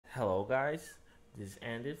Hello guys, this is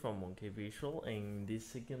Andy from Monkey Visual. In this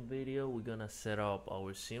second video we're gonna set up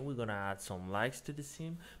our scene. We're gonna add some lights to the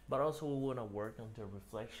scene, but also we wanna work on the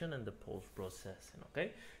reflection and the post-processing.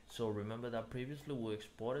 Okay, so remember that previously we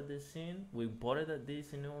exported this scene, we imported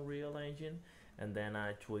this in Unreal Engine, and then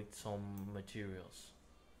I tweaked some materials.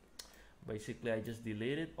 Basically I just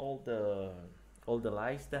deleted all the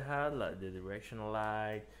lights that had, like the directional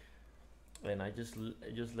light, and I just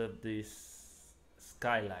left this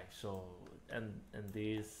skylight. So and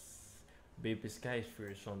this baby sky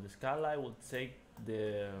sphere. So the skylight will take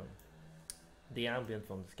the ambient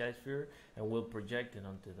from the sky sphere and will project it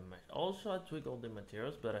onto the mesh. Also I tweak all the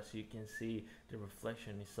materials, but as you can see the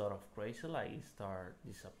reflection is sort of crazy, like it start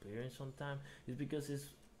disappearing sometimes. It's because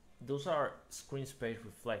those are screen space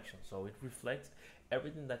reflections, so it reflects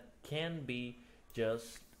everything that can be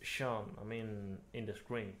just shown, I mean, in the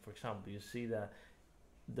screen. For example, you see that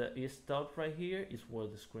it stopped right here is where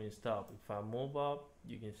the screen stopped. If I move up,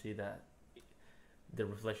 you can see that the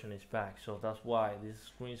reflection is back. So that's why this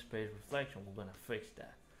screen space reflection, we're gonna fix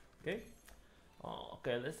that. Okay.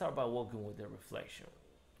 Okay, let's start by working with the reflection.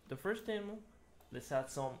 The first thing, let's add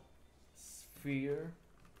some sphere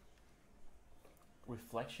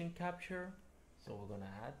reflection capture. So we're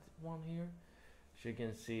gonna add one here. As you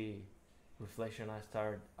can see, reflection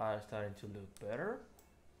are starting to look better.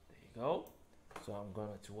 There you go. So I'm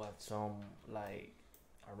gonna to add some like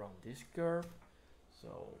around this curve.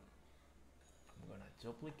 So I'm gonna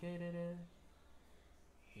duplicate it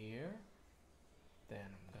here. Then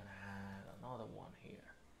I'm gonna add another one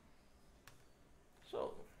here.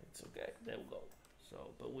 So it's okay. There we go. So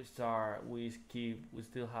but we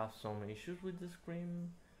still have some issues with the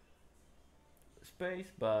screen space,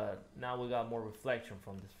 but now we got more reflection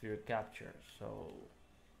from the sphere capture. So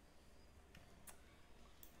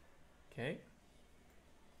okay.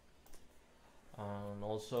 And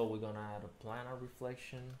also we're gonna add a planar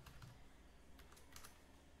reflection.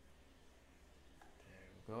 There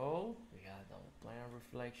we go. We got our planar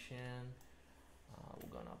reflection.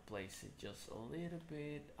 We're gonna place it just a little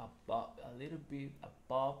bit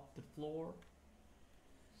above the floor.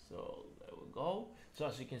 So there we go. So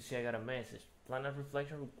as you can see, I got a message. Planar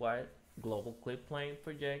reflection required global clip plane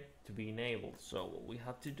project to be enabled. So what we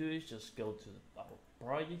have to do is just go to our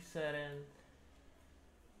project setting.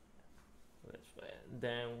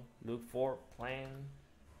 Then look for plane.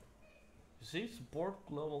 You see, support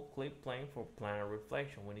global clip plane for planar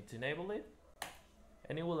reflection. We need to enable it,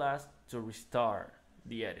 and it will ask to restart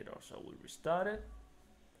the editor. So we restart it,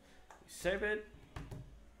 we save it.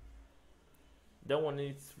 Then when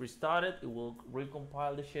it's restarted, it will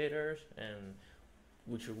recompile the shaders, and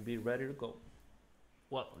which will be ready to go.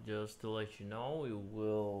 Well, just to let you know, it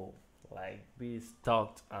will like be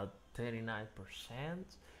stocked at 39%,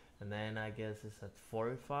 and then I guess it's at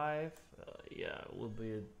 45. Yeah, it will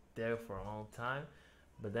be there for a long time,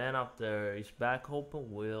 but then after it's back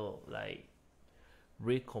open, we'll like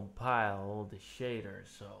recompile all the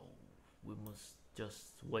shaders, so we must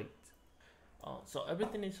just wait. So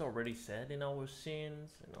everything is already set in our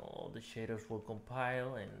scenes, and all the shaders will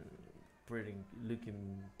compile and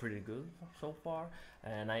looking pretty good so far.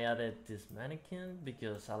 And I added this mannequin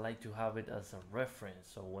because I like to have it as a reference.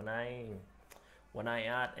 So when I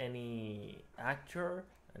add any actor,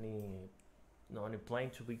 any plane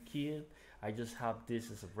to be killed, I just have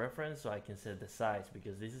this as a reference so I can set the size,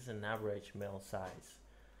 because this is an average male size.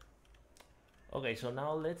 Okay, so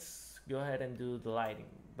now let's go ahead and do the lighting.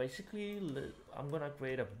 Basically, I'm gonna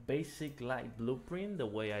create a basic light blueprint the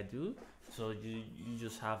way I do, so you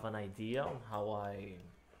just have an idea on how I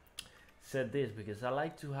set this, because I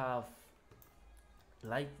like to have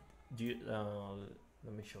light. Let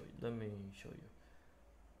me show you.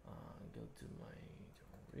 Go to my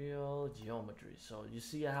real geometry. So you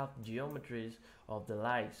see I have geometries of the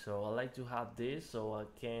light, so I like to have this so I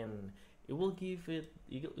can, it will give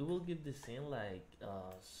the scene like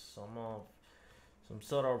some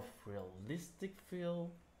sort of realistic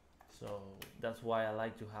feel. So that's why I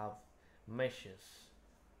like to have meshes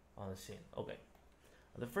on the scene. Okay,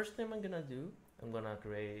 the first thing I'm gonna do, I'm gonna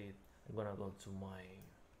go to my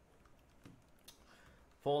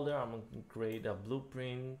folder. I'm gonna create a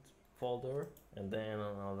blueprint folder, and then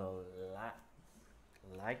another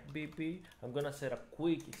like BP. I'm gonna set a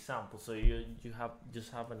quick example so you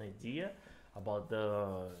have an idea about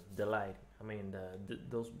the light. I mean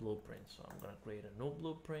those blueprints. So I'm gonna create a new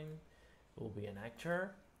blueprint. It will be an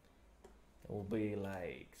actor. It will be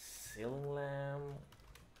like ceiling lamp.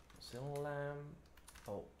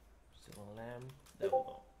 Oh, ceiling lamp. There we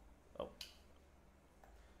go. Oh,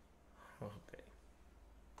 okay.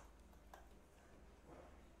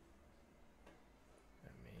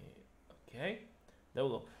 Let me Okay, there we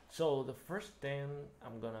go. So the first thing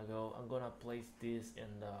I'm gonna place this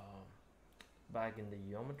in the back in the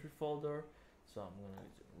geometry folder. So I'm gonna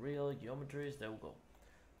use real geometries. There we go.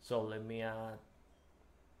 So let me add.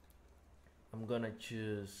 I'm gonna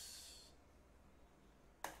choose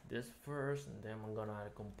this first, and then I'm gonna add a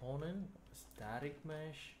component, static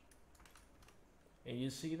mesh, and you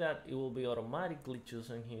see that it will be automatically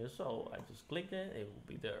chosen here. So I just click it, it will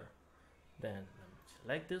be there. Then let me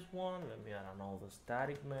select this one, let me add another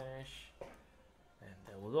static mesh, and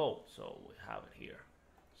there we go. So we have it here.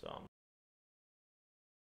 So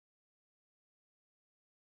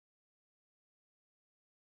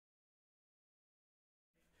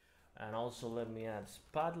and also let me add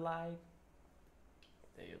spotlight.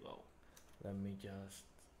 There you go. Let me just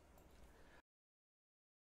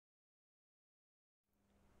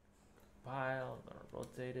compile. I'm gonna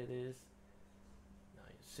rotate it. Now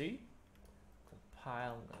you see.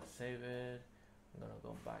 Compile. I'm gonna save it. I'm gonna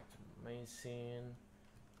go back to my main scene.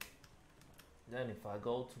 Then if I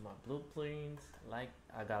go to my blueprint, like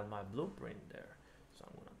I got my blueprint there, so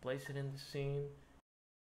I'm gonna place it in the scene.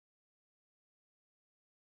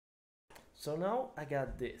 So now I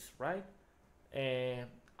got this, right? And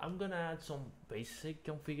I'm gonna add some basic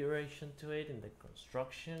configuration to it in the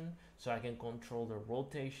construction so I can control the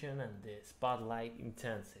rotation and the spotlight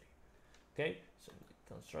intensity. Okay, so in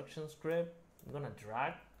the construction script, I'm gonna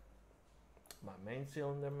drag my main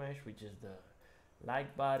cylinder mesh, which is the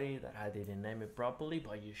light body that I didn't name it properly,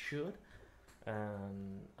 but you should.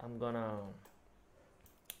 And I'm gonna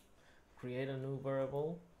create a new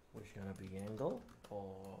variable, which is gonna be angle,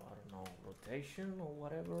 or I don't know, rotation or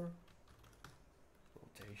whatever.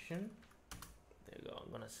 Rotation. There you go.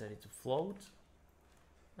 I'm gonna set it to float,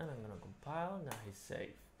 and I'm gonna compile. I'm gonna hit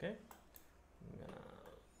save. Okay. I'm gonna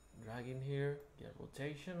drag in here, get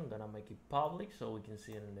rotation. I'm gonna make it public so we can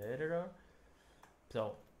see it in the editor.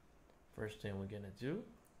 So first thing we're gonna do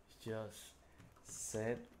is just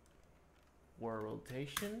set world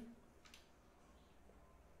rotation.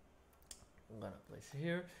 I'm gonna place it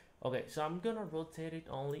here. Okay, so I'm gonna rotate it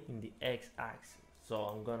only in the x-axis. So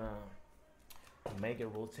I'm gonna make a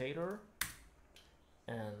rotator,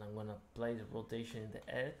 and I'm gonna place the rotation in the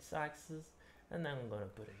x-axis, and then I'm gonna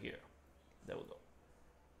put it here. There we go.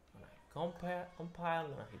 When I compile,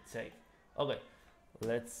 I'm gonna hit save. Okay,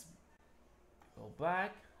 let's go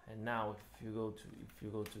back. And now if you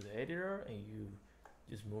go to the editor and you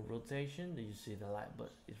just move rotation, then you see the light,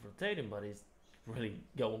 but it's rotating, but it's really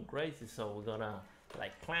going crazy. So we're gonna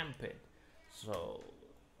like clamp it. So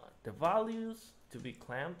the values to be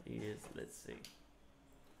clamped is, let's see.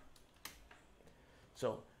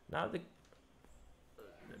 So now let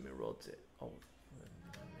me rotate. Oh,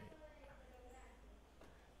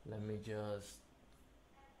 let me just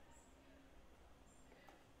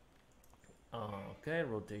okay,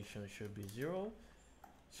 rotation should be 0.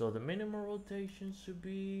 So the minimum rotation should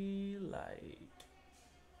be like,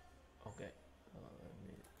 okay,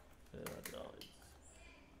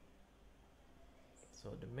 so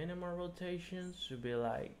the minimum rotation should be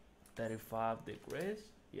like 35 degrees.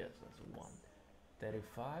 Yes, that's one.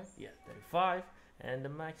 35, yeah, 35, and the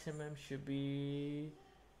maximum should be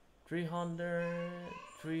 320.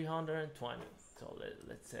 So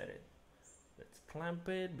let's set it. Let's clamp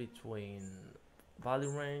it between value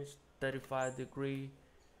range 35 degree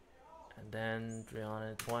and then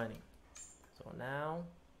 320. So now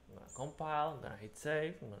I'm gonna compile, I'm gonna hit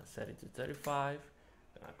save, I'm gonna set it to 35,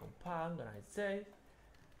 I'm gonna compile, I'm gonna hit save,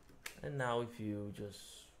 and now if you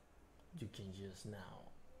can just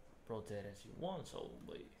now rotate as you want. So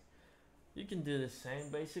you can do the same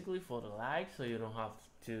basically for the light, so you don't have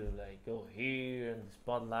to like go here and the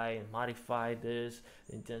spotlight and modify this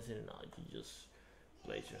intensity. Now you just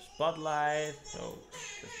place your spotlight. Oh,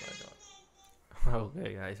 that's my daughter.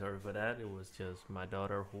 Okay guys, sorry for that. It was just my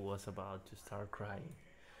daughter who was about to start crying.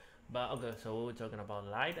 But okay, so we were talking about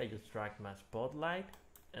light. I just dragged my spotlight,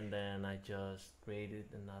 and then I just created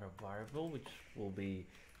another variable which will be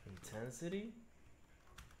intensity.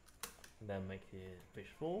 Then make it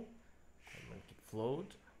visual, and make it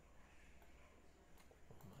float.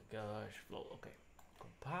 Oh my gosh, float. Okay,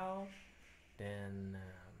 compile, then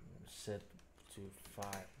set to 5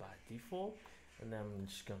 by default, and then I'm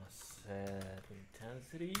just gonna set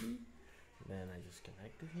intensity. Then I just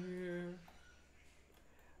connect it here,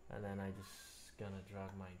 and then I just gonna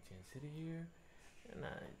drag my intensity here, and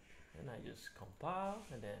I just compile,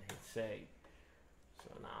 and then hit save. So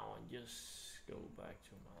now I just go back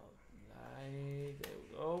to my light. There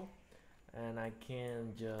we go, and I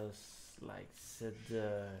can just like set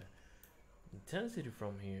the intensity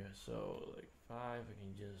from here. So like 5, I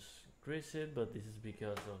can just decrease it, but this is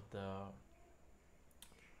because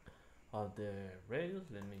of the radius.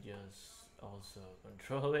 Let me just also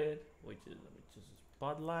control it, which is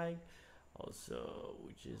spotlight, also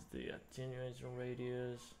which is the attenuation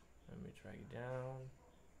radius. Let me drag it down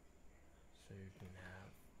so you can have.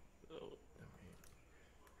 Oh, let me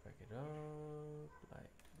drag it up.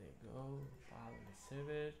 Like there you go. Let me save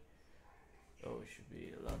it. Oh, it should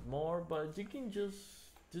be a lot more, but you can just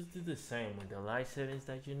do the same with the light settings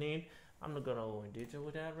that you need. I'm not gonna go in detail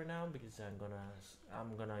with that right now because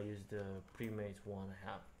I'm gonna use the pre-made one I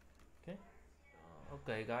have. Okay.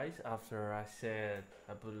 Okay, guys. After I said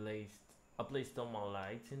I placed all my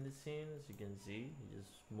lights in the scene. As you can see, you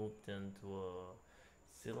just moved into a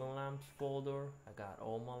ceiling lamps folder. I got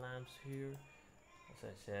all my lamps here. As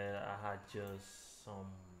I said, I had just some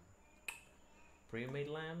pre-made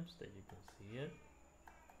lamps that you can see it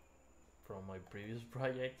from my previous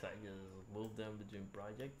projects. I just moved them between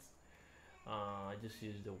projects. I just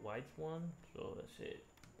used the white one, so that's it.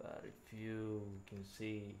 But if you can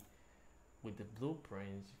see with the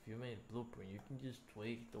blueprints, if you made a blueprint, you can just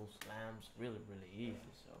tweak those lamps really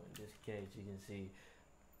easy. So in this case, you can see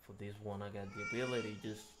for this one I got the ability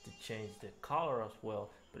just to change the color as well,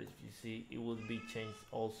 but if you see, it will be changed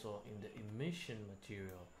also in the emission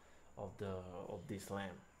material of this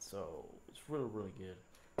lamp. So it's really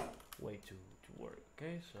good way to work.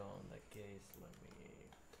 Okay, so in that case, let me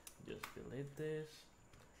just delete this.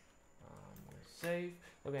 Save.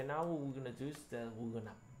 Okay, now what we're gonna do is that we're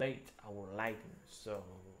gonna bait our lighting. So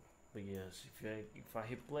because if I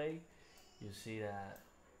hit play, you see that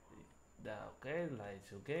okay,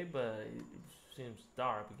 lights okay, but it seems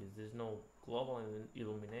dark because there's no global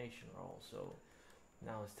illumination also.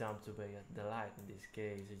 Now it's time to bait the light. In this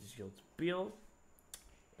case, you just go to build,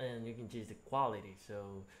 and you can change the quality.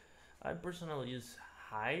 So I personally use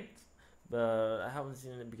height, but I haven't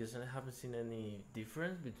seen it because I haven't seen any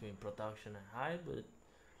difference between production and height. But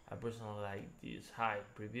I personally like this height.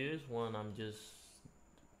 Previous one, I'm just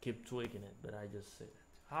keep tweaking it, but I just set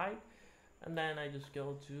height, and then I just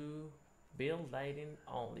go to build lighting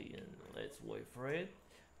only, and let's wait for it.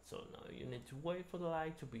 So now you need to wait for the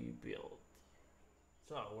light to be built.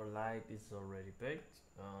 So our light is already baked.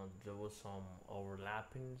 There was some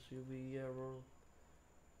overlapping UV error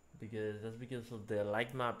because of the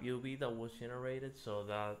light map UV that was generated, so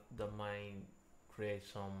that might create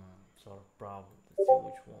some sort of problem. Let's see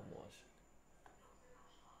which one was it.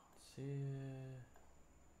 Let's see.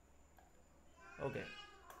 Okay.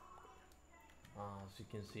 As you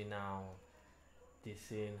can see now, this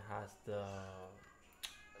scene has the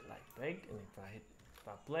light bake, and if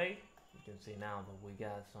I play, you can see now that we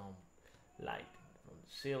got some light from the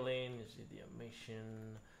ceiling. You see the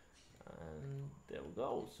emission, and there we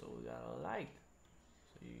go. So we got a light.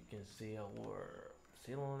 So you can see our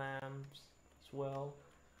ceiling lamps as well.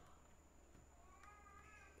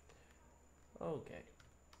 Okay.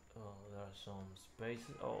 Oh, there are some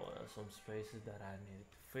spaces. Some spaces that I needed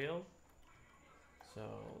to fill. So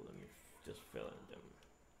let me just fill in them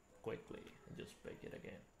quickly and just bake it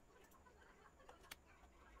again.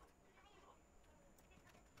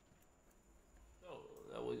 So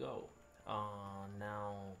there we go.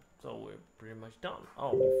 Now, so we're pretty much done.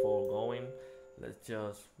 Oh, before going, let's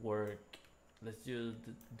just work. Let's just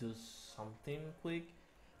do something quick.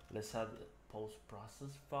 Let's add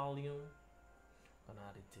post-process volume. I'm gonna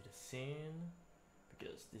add it to the scene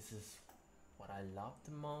because this is what I love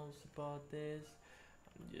the most about this.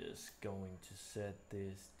 I'm just going to set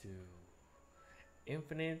this to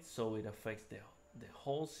infinite so it affects the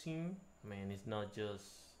whole scene. Man, it's not just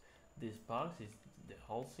this box, it's the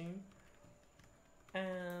whole scene.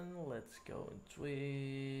 And let's go and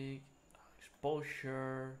tweak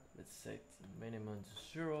exposure. Let's set minimum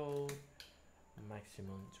to 0,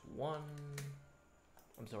 maximum to 1.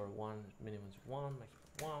 I'm sorry, minimum to 1,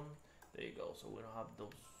 maximum 1. There you go. So we don't have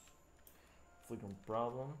those freaking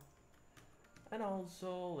problem. And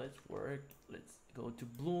also let's go to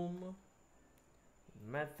bloom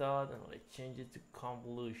method, and let's change it to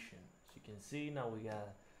convolution. As you can see, now we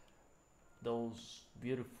got those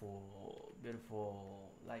beautiful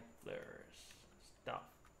light flares stuff.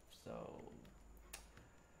 So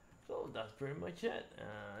that's pretty much it.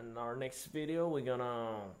 In our next video, we're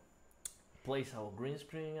gonna place our green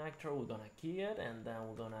screen actor. We're gonna key it, and then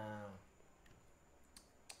we're gonna,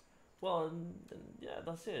 well, yeah,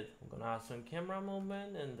 that's it. I'm gonna add some camera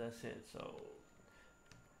movement, and that's it. So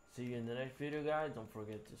see you in the next video, guys. Don't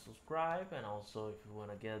forget to subscribe, and also if you want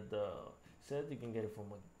to get the set, you can get it from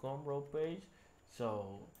my Gumroad page.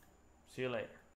 So see you later.